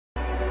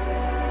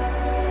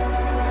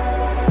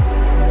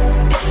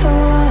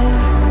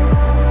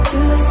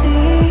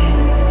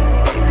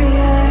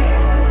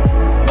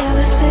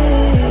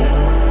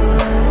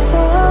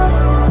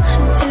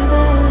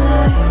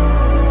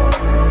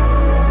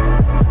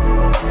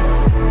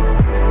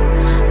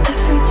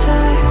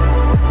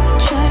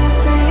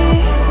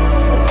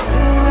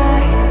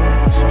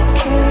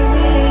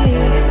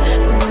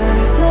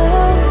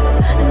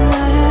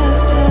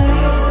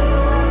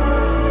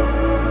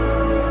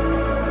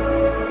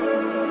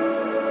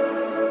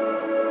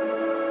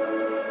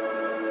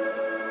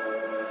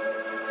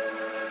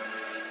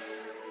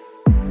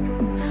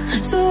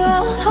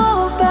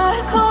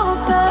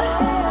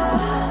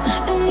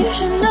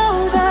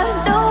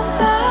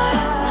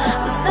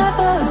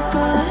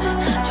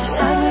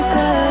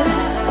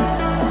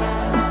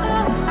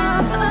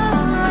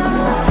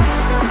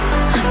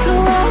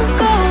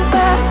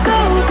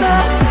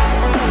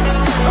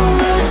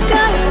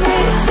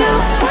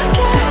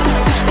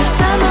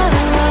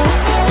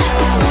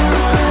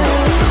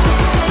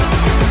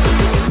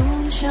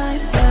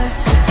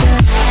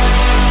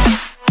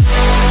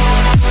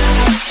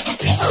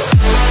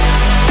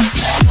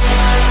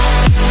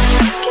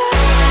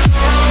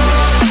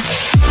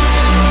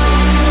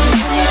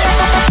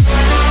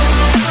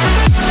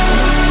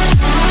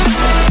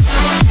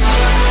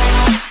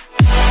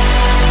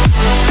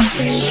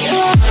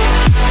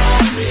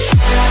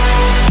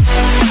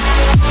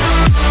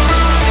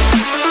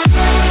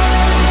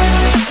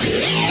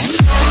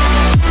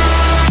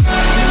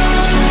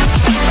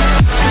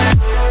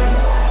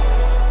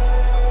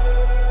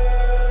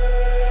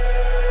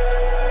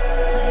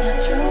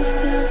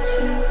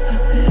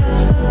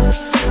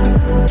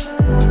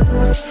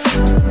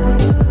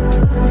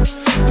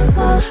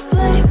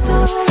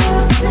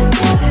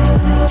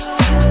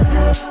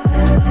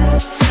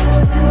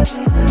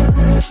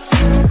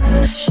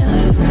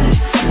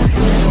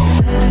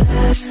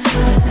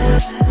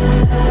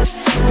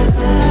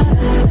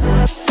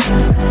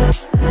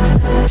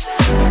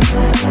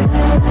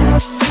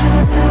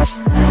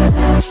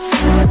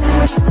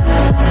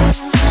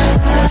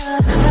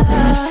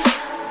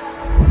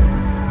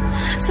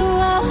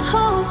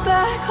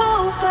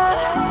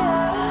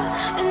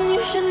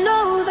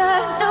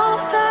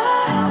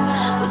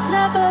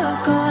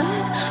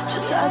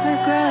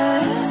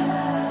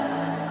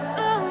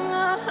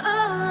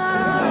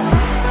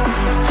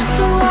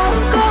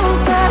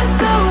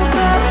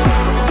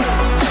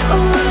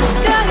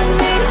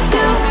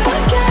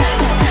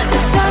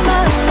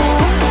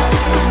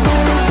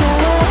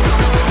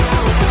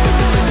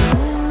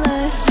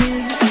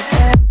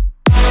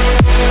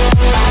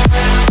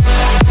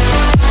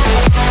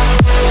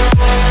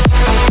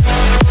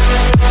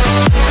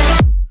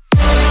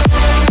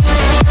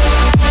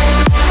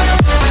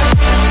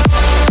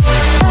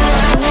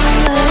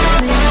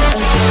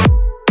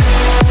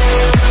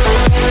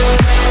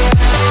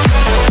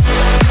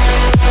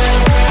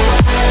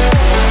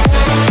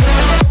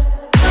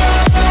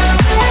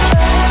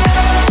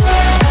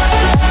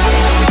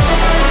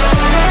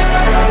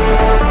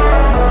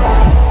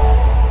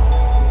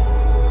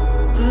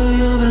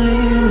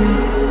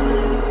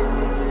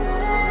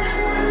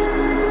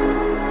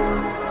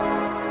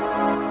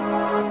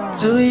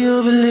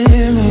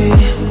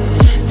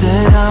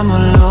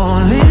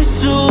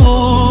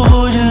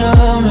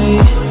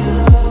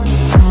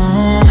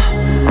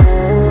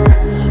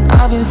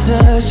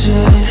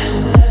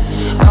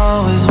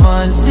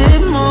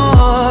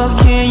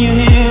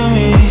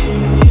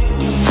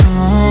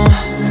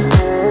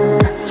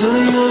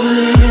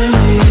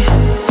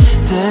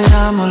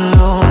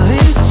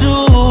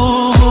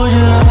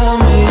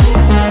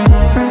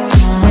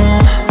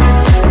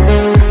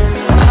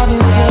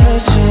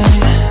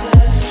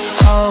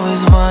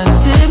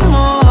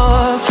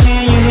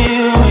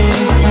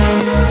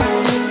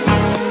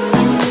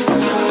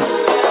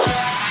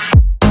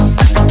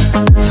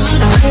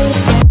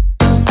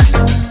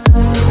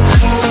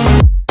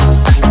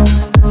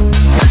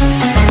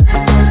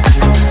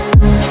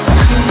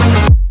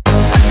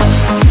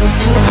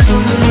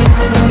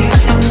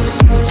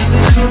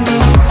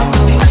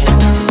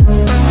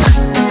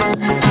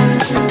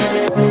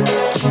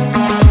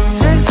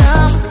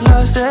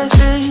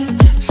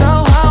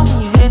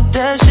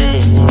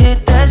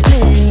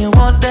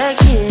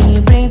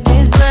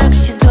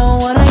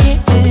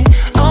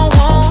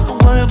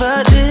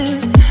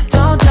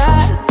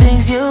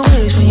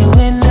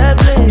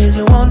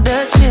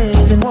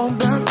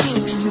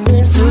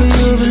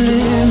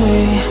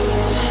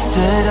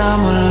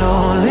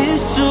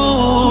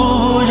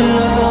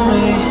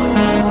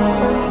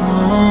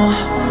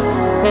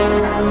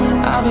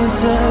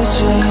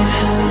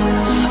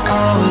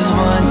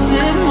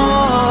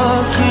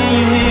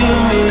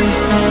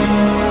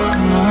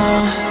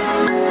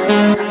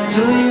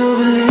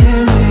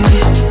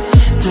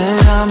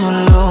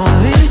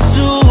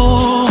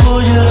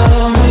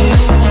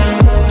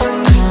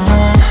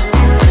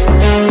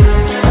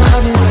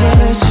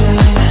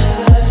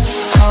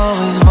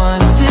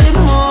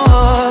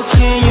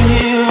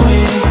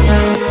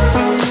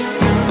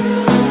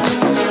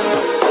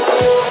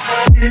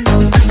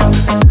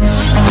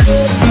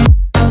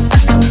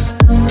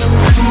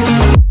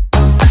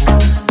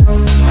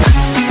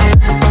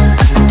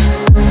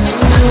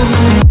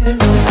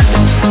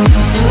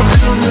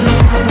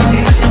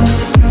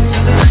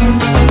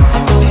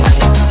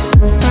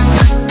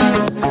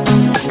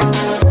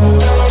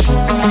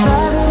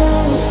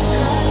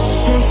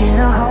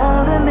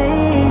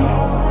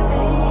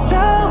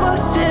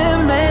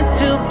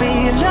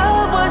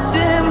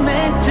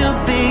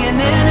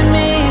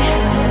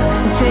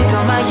take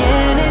all my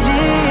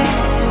energy.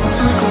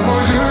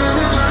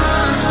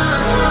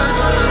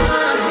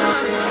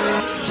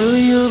 Do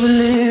you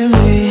believe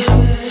me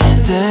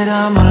that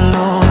I'm a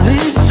lonely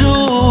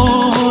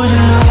soul? Would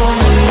you love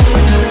me?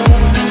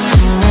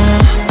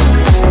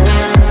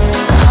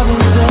 I've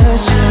been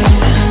searching,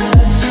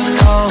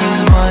 always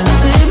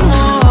wanted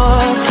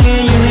more.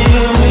 Can you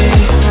hear me?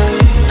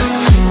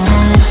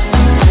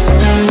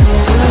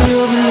 Do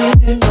you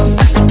believe me?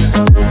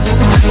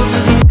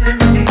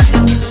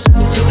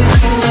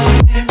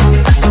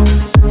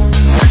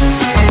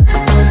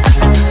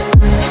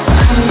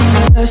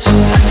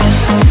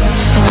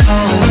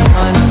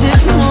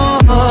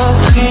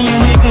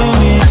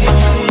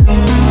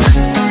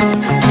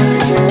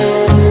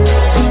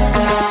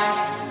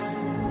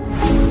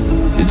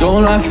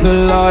 Don't like the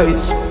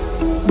lights,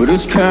 but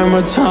it's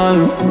camera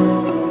time.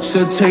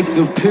 Said take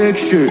the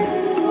picture,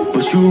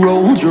 but you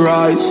rolled your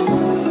eyes.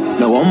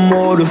 Now I'm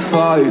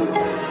mortified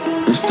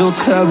and still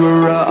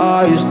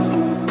terrorized.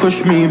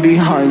 Push me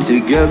behind to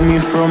get me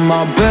from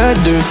my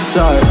better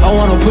side. I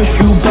wanna push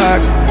you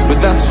back, but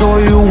that's all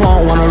you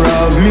want. Wanna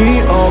rub me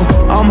up,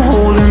 I'm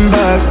holding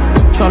back.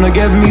 Tryna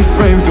get me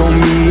framed, throw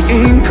me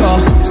in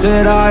cuffs.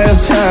 Said I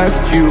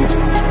attacked you,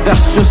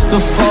 that's just a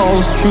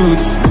false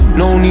truth.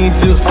 No need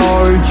to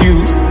argue,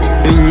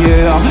 and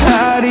yeah, I've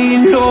had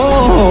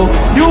enough.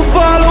 You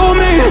follow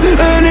me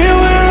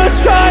anywhere I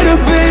try to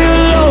be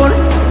alone,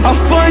 I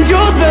find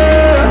you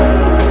there.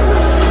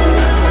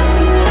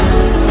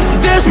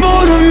 There's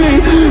more to me,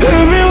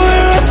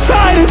 everywhere I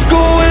try to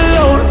go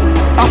alone,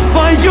 I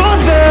find you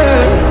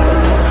there.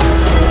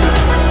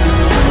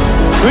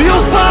 You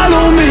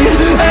follow me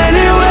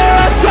anywhere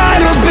I try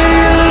to be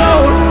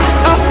alone,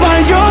 I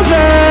find you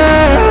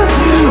there.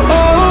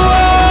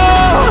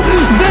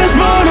 There's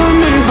more to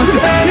me,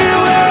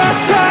 anywhere I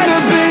try to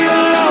be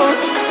alone,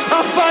 I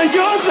find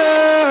you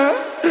there,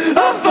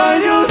 I find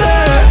you there.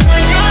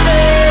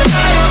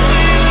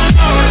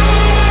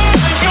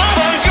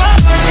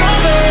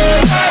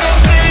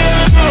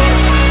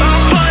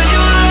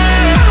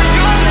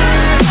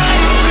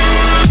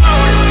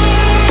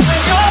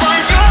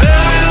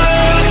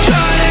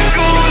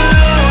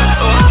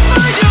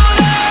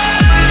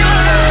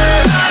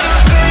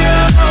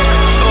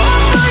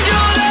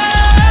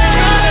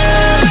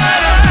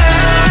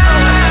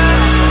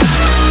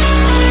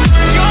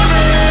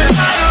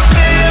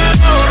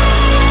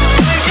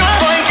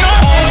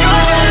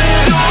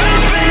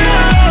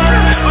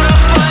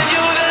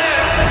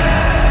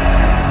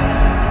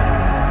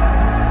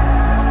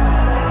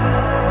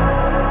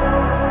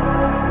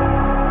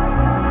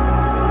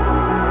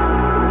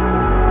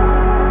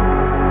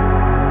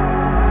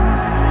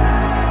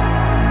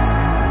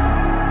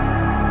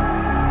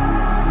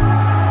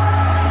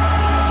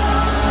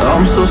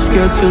 I'm so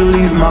scared to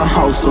leave my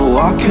house, so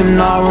I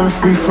cannot run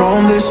free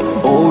from this.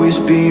 Always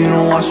being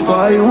watched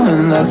by you,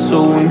 and that's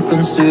so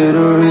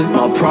inconsiderate.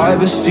 My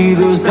privacy,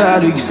 does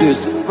that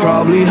exist?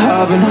 Probably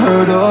haven't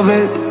heard of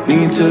it.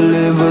 Need to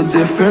live a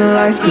different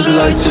life, cause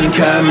lights and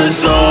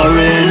cameras are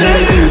in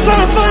it.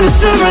 Trying to find a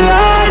silver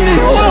lining,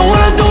 all I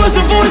wanna do is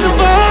avoid the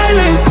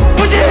violence.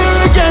 But you're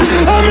here again,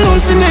 I'm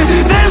losing it.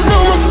 There's no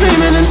more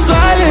screaming and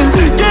silence.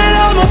 Get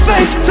out my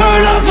face,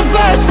 turn off the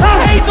flash. I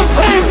hate the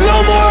fame, no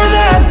more